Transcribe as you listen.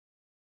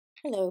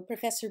Hello,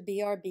 Professor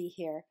BRB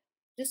here.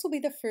 This will be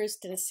the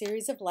first in a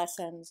series of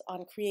lessons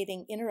on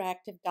creating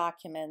interactive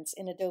documents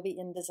in Adobe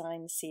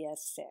InDesign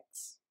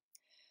CS6.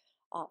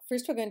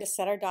 First, we're going to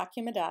set our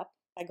document up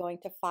by going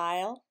to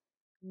File,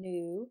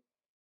 New,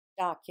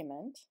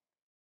 Document.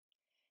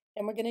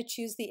 Then we're going to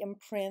choose the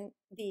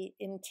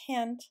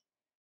intent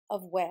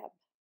of web.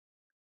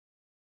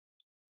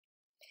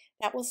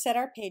 That will set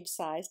our page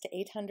size to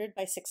 800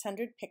 by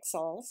 600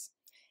 pixels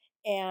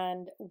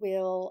and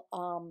will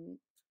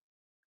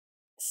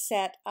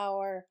set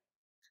our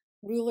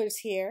rulers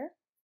here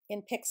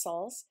in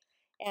pixels,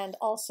 and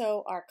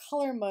also our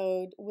color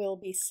mode will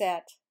be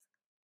set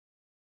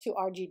to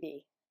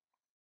RGB.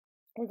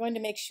 We're going to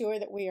make sure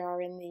that we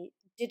are in the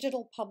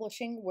digital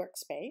publishing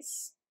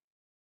workspace.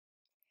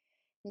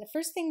 And the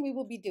first thing we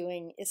will be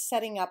doing is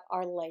setting up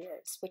our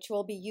layers, which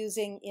we'll be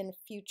using in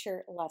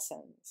future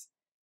lessons.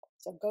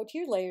 So go to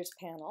your layers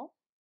panel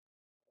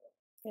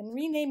and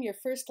rename your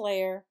first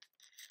layer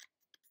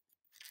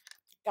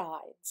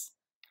Guides.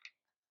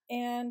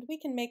 And we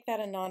can make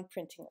that a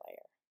non-printing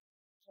layer.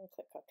 And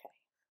click OK.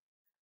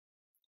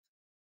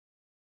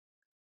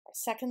 Our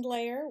second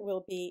layer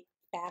will be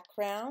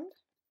background.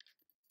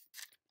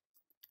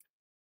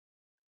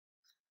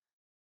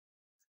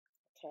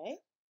 Okay.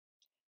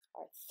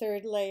 Our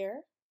third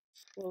layer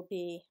will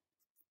be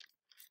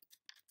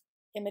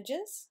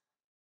images.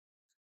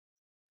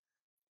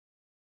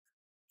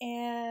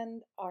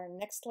 And our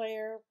next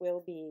layer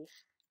will be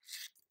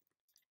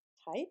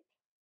type.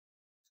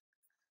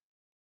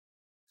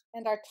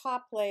 And our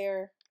top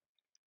layer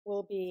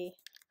will be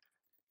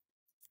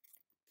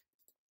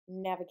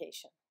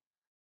navigation.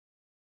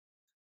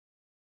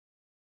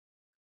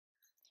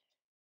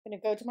 I'm going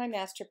to go to my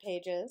master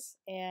pages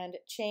and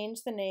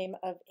change the name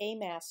of a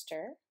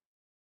master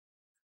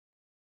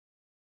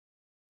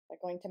by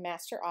going to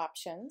master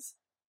options.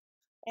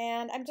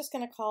 And I'm just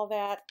going to call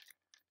that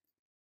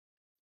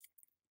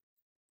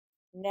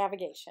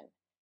navigation.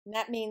 And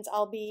that means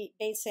I'll be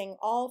basing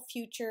all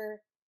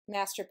future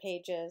master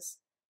pages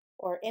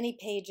or any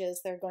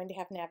pages that are going to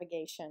have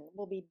navigation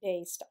will be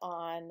based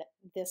on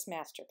this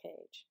master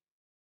page.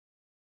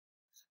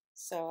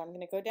 So I'm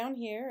going to go down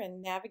here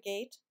and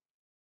navigate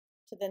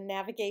to the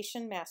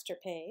navigation master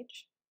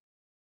page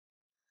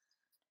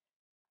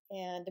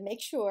and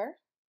make sure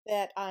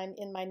that I'm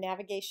in my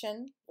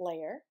navigation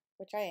layer,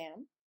 which I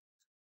am.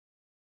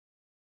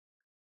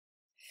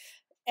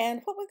 And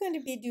what we're going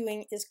to be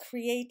doing is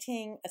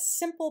creating a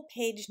simple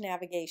page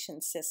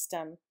navigation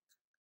system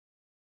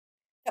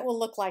that will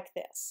look like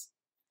this.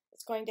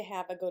 It's going to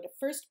have a go to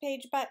first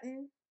page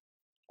button,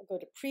 a go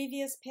to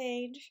previous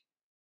page,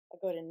 a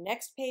go to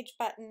next page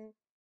button,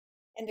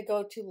 and a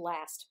go to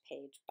last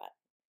page button.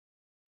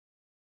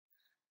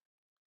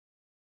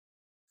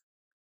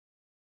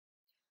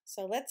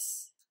 So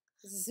let's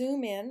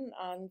zoom in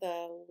on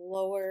the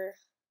lower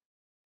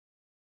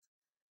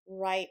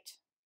right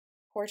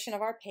portion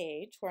of our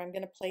page where I'm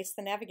going to place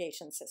the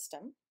navigation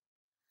system.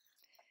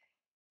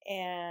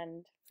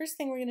 And first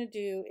thing we're going to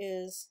do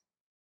is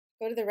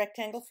go to the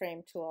rectangle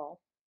frame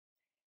tool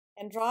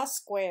and draw a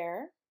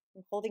square.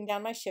 I'm holding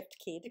down my shift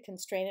key to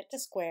constrain it to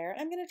square.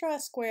 I'm going to draw a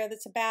square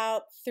that's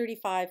about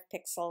 35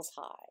 pixels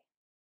high.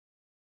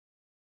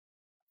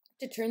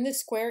 To turn this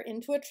square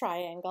into a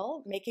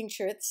triangle, making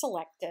sure it's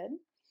selected,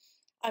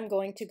 I'm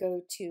going to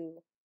go to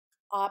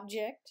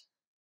Object,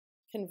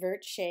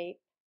 Convert Shape,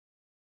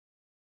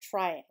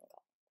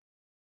 Triangle.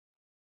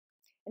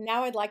 And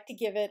now I'd like to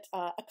give it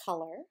a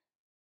color.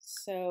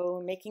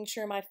 So making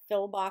sure my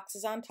fill box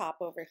is on top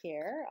over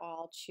here,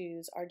 I'll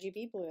choose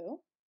RGB blue.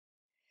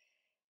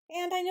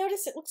 And I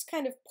notice it looks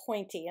kind of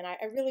pointy, and I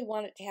really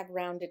want it to have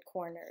rounded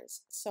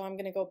corners. So I'm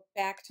going to go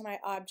back to my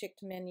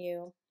Object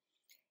menu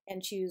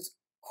and choose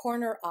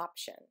Corner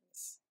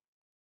Options.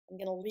 I'm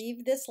going to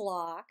leave this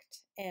locked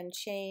and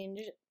change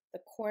the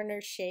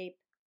corner shape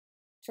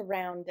to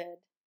rounded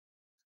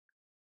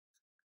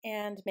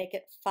and make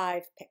it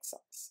 5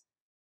 pixels.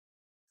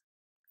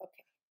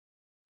 Okay.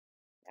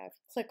 Now if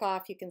you click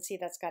off, you can see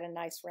that's got a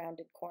nice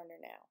rounded corner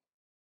now.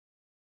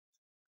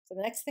 So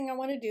the next thing I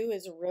want to do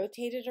is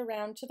rotate it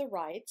around to the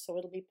right, so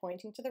it'll be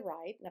pointing to the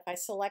right. And if I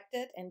select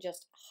it and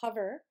just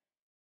hover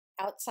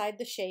outside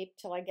the shape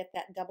till I get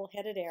that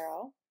double-headed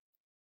arrow,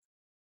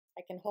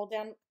 I can hold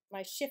down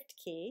my shift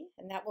key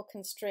and that will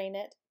constrain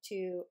it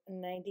to a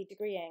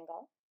 90-degree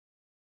angle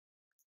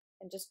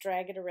and just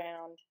drag it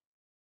around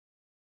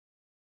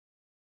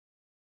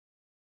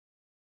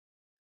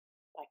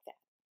like that.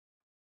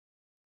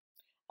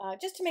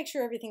 Just to make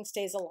sure everything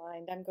stays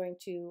aligned, I'm going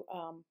to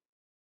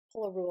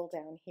pull a rule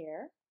down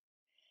here.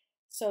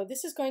 So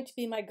this is going to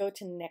be my go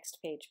to next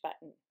page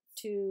button.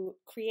 To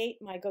create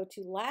my go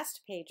to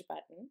last page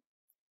button,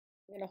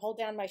 I'm going to hold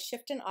down my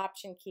shift and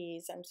option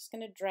keys. I'm just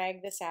going to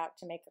drag this out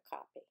to make a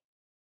copy.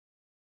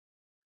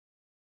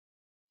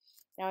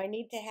 Now I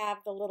need to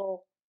have the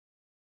little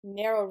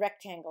narrow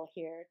rectangle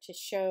here to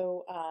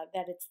show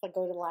that it's the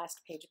go to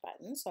last page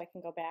button. So I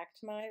can go back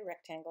to my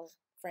rectangle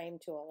frame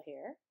tool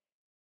here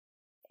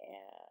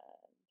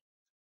and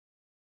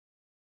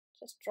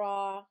just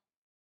draw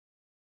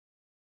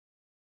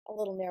a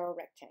little narrow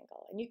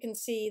rectangle. And you can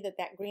see that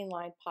that green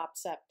line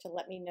pops up to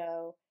let me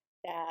know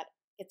that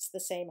it's the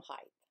same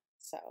height.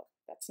 So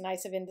that's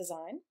nice of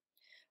InDesign.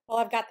 Well,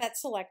 I've got that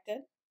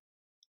selected.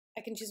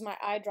 I can choose my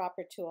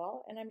eyedropper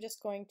tool, and I'm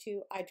just going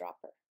to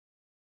eyedropper.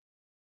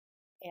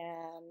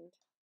 And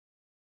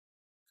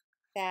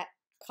that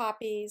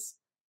copies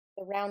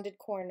the rounded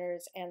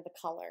corners and the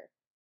color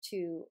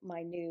to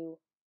my new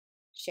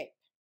shape.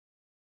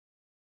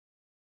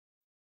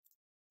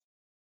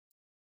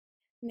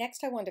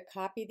 Next, I want to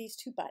copy these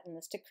two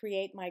buttons to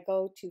create my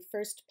go to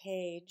first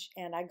page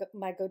and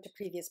my go to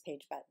previous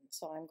page button.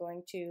 So I'm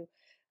going to,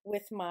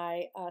 with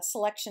my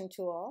selection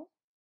tool,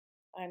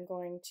 I'm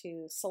going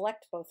to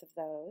select both of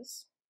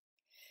those.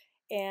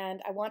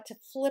 And I want to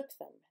flip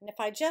them. And if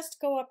I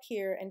just go up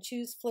here and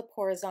choose flip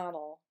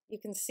horizontal, you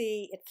can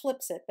see it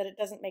flips it, but it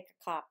doesn't make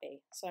a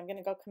copy. So I'm going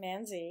to go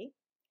Command Z,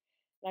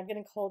 and I'm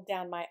going to hold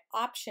down my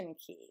Option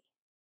key,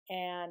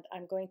 and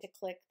I'm going to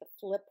click the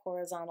flip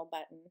horizontal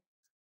button,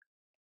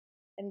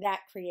 and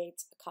that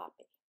creates a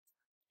copy.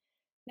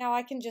 Now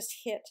I can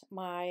just hit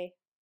my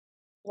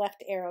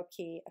left arrow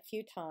key a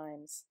few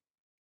times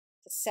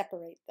to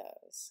separate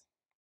those.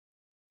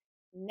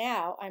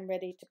 Now I'm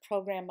ready to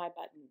program my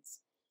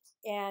buttons.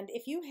 And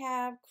if you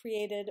have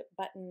created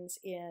buttons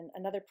in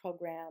another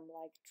program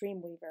like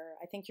Dreamweaver,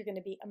 I think you're going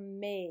to be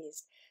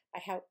amazed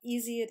by how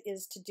easy it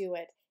is to do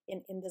it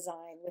in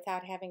InDesign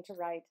without having to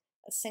write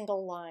a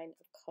single line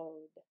of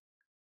code.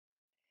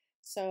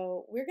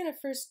 So we're going to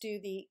first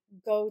do the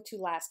Go to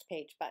Last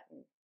Page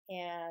button.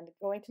 And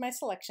going to my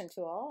selection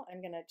tool,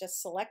 I'm going to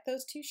just select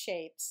those two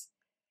shapes.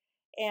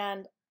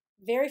 And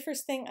very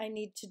first thing I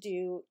need to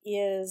do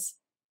is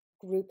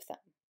group them.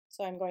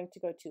 So I'm going to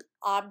go to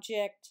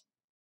Object,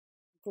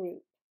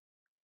 Group.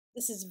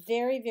 This is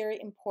very, very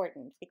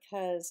important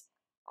because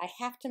I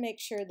have to make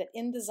sure that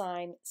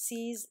InDesign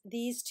sees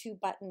these two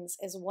buttons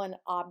as one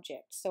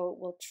object, so it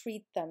will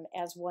treat them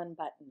as one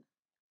button.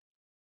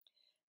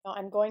 Now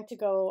I'm going to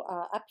go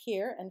up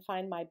here and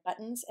find my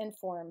Buttons and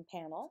Form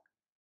panel.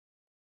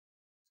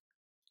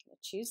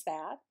 Choose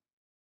that.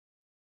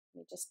 Let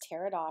me just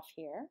tear it off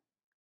here.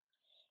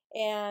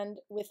 And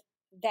with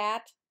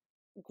that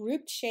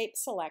grouped shape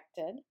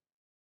selected,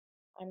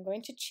 I'm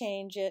going to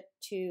change it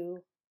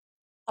to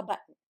a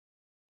button.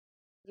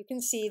 You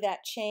can see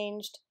that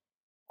changed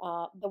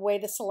the way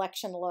the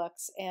selection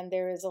looks, and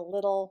there is a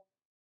little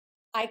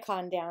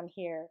icon down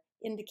here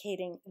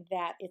indicating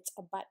that it's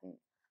a button.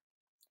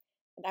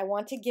 And I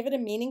want to give it a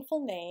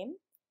meaningful name,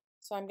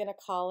 so I'm going to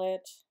call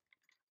it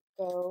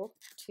Go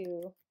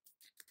to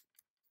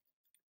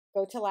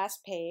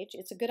Last Page.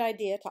 It's a good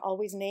idea to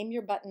always name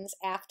your buttons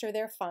after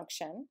their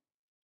function.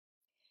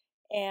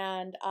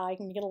 And I'm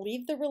going to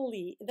leave the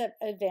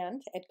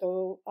event at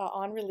Go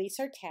on Release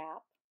or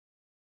Tap.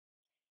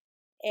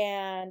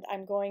 And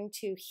I'm going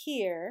to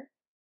here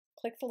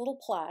click the little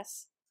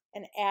plus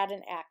and add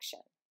an action.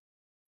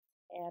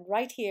 And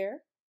right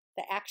here,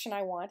 the action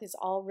I want is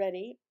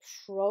already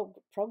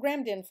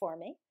programmed in for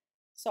me.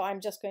 So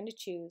I'm just going to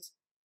choose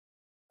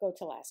Go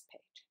to Last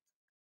Page.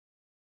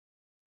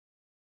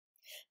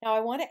 Now I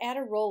want to add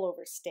a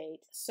rollover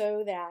state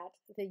so that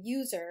the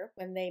user,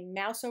 when they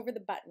mouse over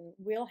the button,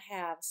 will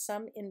have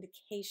some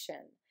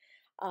indication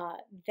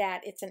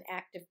that it's an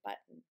active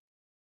button.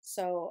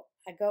 So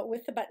I go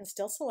with the button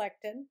still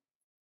selected,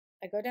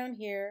 I go down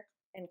here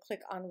and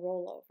click on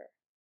rollover.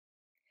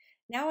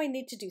 Now I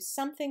need to do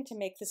something to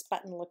make this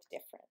button look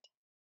different.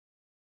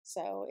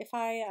 So if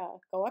I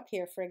go up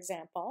here, for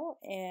example,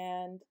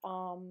 and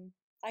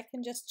I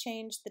can just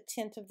change the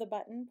tint of the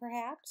button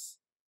perhaps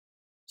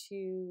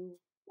to,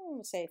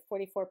 say,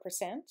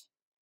 44%,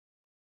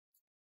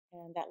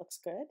 and that looks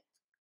good.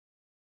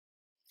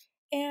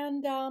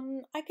 And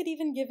I could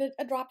even give it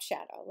a drop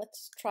shadow.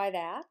 Let's try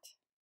that.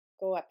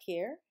 Go up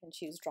here and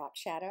choose drop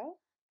shadow.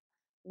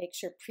 Make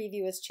sure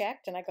preview is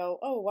checked, and I go,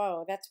 oh,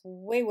 whoa, that's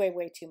way, way,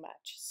 way too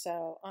much.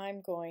 So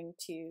I'm going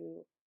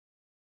to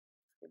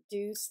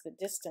reduce the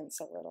distance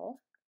a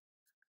little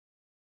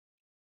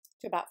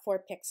to about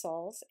 4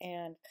 pixels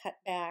and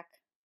cut back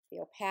the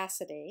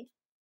opacity.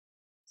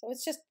 So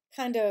it's just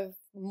kind of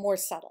more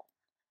subtle.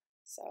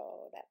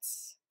 So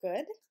that's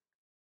good.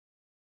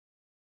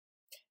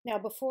 Now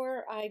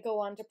before I go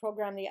on to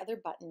program the other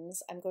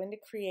buttons, I'm going to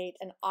create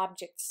an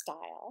object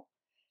style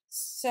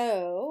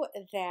so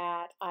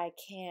that I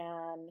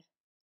can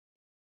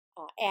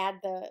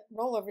add the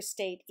rollover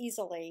state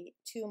easily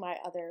to my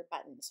other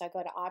buttons. So I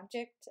go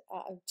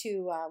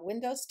to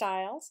Windows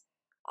Styles,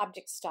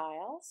 Object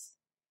Styles,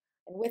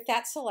 and with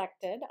that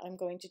selected, I'm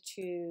going to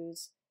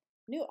choose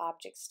New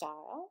Object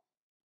Style.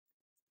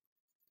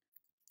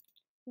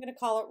 I'm going to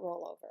call it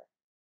Rollover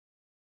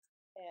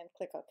and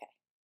click OK.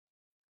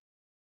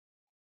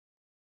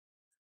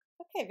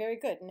 Okay, very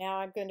good. Now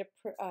I'm going to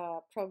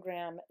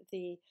program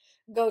the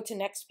Go to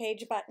Next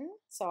Page button.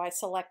 So I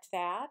select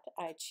that.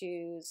 I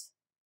choose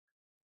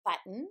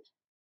Button.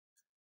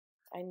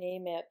 I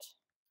name it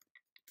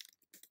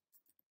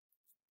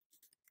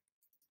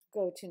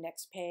Go to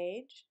Next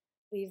Page.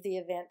 Leave the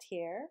event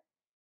here.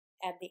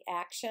 Add the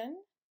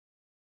action.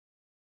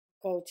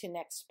 go to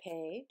next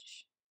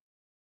page,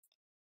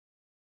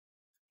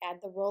 add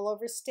the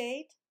rollover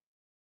state,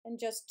 and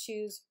just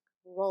choose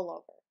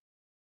rollover.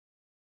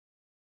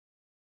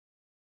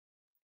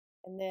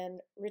 And then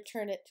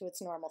return it to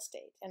its normal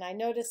state. And I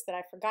noticed that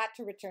I forgot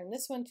to return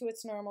this one to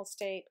its normal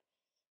state,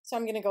 so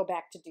I'm going to go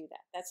back to do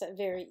that. That's a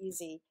very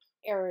easy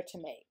error to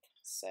make.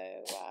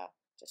 So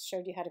just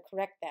showed you how to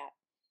correct that.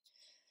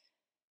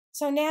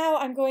 So now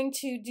I'm going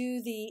to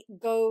do the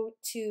Go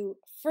to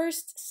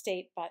First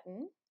State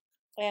button.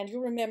 And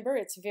you'll remember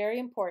it's very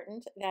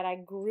important that I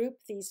group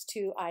these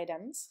two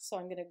items. So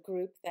I'm going to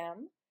group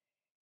them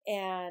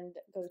and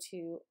go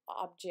to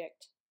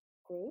Object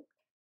Group.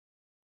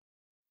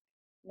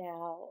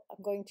 Now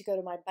I'm going to go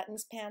to my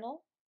Buttons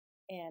panel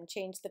and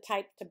change the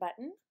type to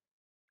button.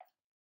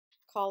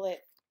 Call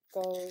it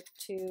Go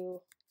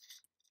to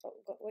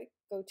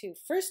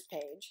First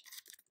Page.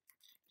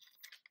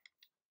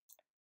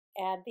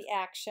 Add the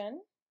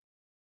action.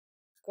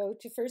 Go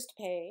to First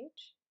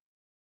Page.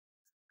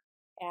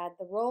 Add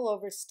the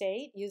rollover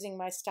state using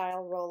my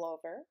style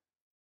rollover.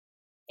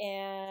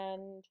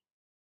 And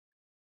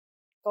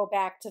go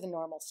back to the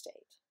normal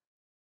state.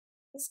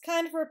 It's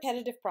kind of a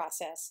repetitive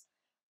process.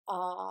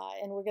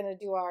 And we're going to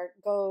do our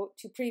Go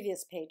to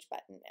Previous Page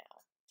button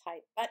now.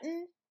 Type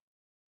button,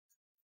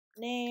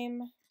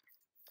 name,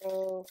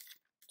 go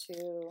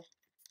to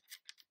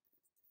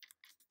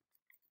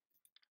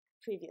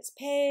previous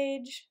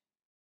page,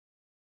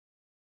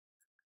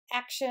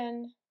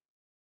 action,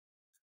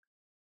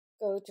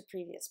 go to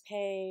previous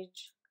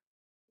page,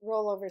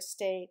 rollover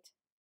state,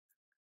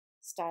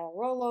 style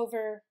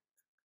rollover,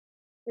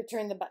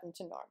 return the button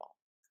to normal.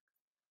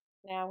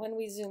 Now when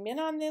we zoom in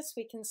on this,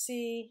 we can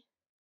see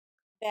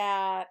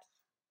that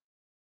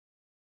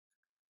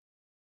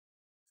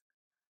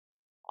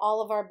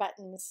all of our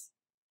buttons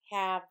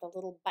have the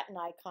little button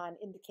icon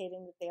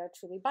indicating that they are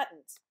truly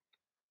buttons.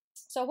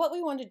 So what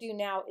we want to do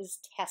now is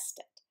test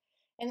it.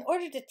 In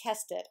order to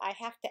test it, I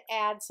have to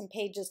add some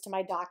pages to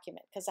my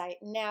document because I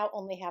now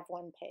only have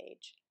one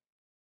page.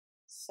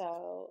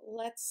 So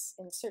let's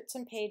insert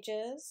some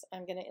pages.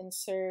 I'm going to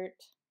insert,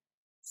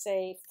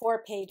 say,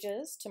 4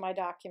 pages to my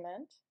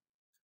document.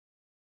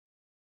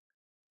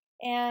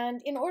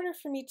 And in order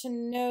for me to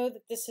know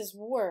that this has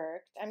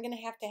worked, I'm going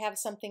to have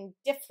something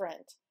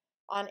different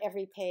on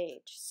every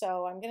page.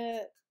 So I'm going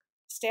to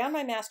stay on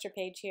my master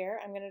page here.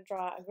 I'm going to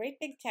draw a great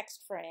big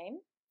text frame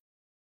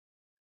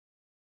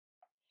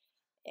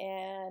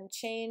and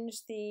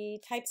change the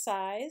type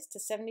size to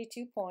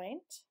 72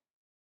 point.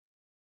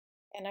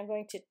 And I'm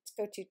going to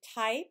go to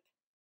Type,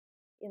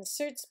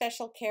 Insert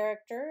Special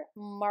Character,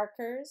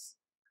 Markers,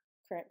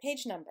 Current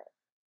Page Number.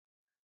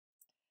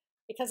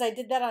 Because I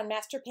did that on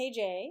master page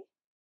A,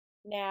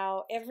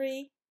 now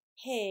every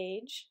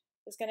page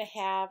is going to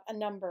have a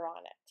number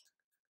on it,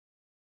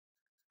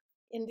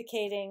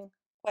 indicating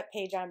what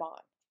page I'm on.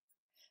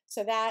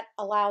 So that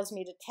allows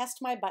me to test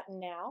my button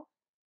now,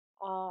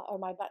 or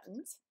my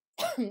buttons.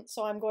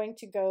 So I'm going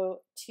to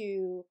go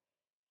to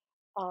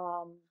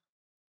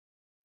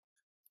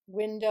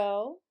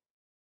Window,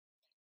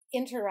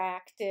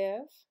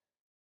 Interactive,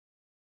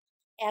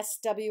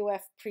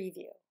 SWF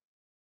Preview.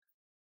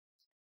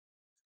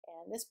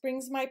 And this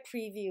brings my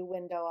preview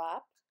window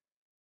up.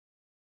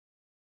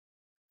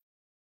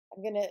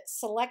 I'm going to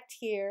select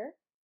here,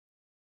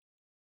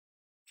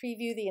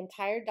 preview the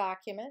entire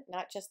document,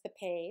 not just the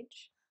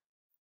page.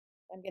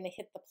 I'm going to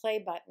hit the play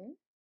button.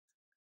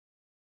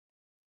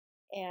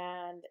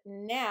 And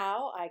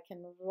now I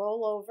can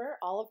roll over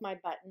all of my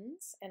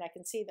buttons, and I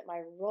can see that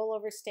my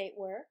rollover state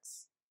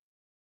works.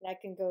 And I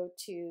can go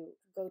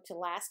to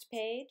last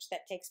page,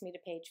 that takes me to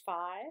page 5.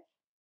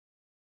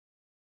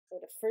 Go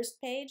to first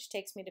page,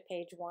 takes me to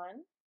page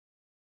 1.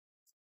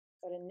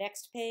 Go to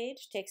next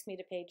page, takes me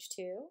to page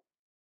 2.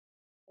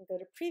 And go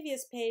to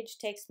previous page,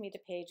 takes me to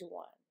page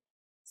 1.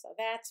 So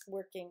that's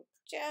working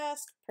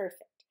just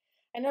perfect.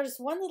 I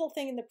noticed one little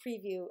thing in the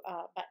preview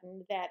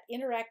button, that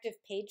interactive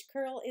page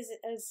curl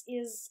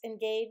is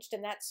engaged,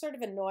 and that's sort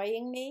of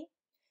annoying me.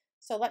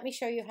 So let me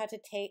show you how to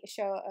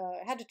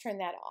how to turn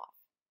that off.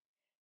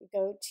 You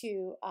go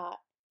to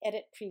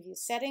Edit Preview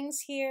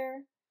Settings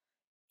here,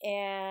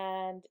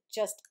 and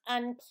just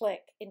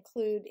unclick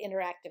Include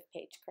Interactive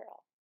Page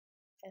Curl,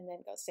 and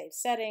then go Save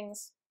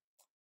Settings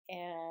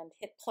and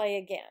hit play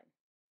again.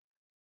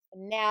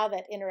 And now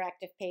that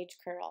interactive page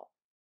curl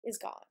is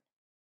gone.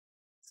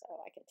 So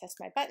I can test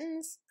my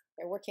buttons.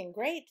 They're working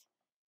great,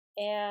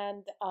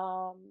 and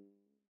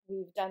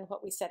we've done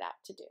what we set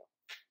out to do.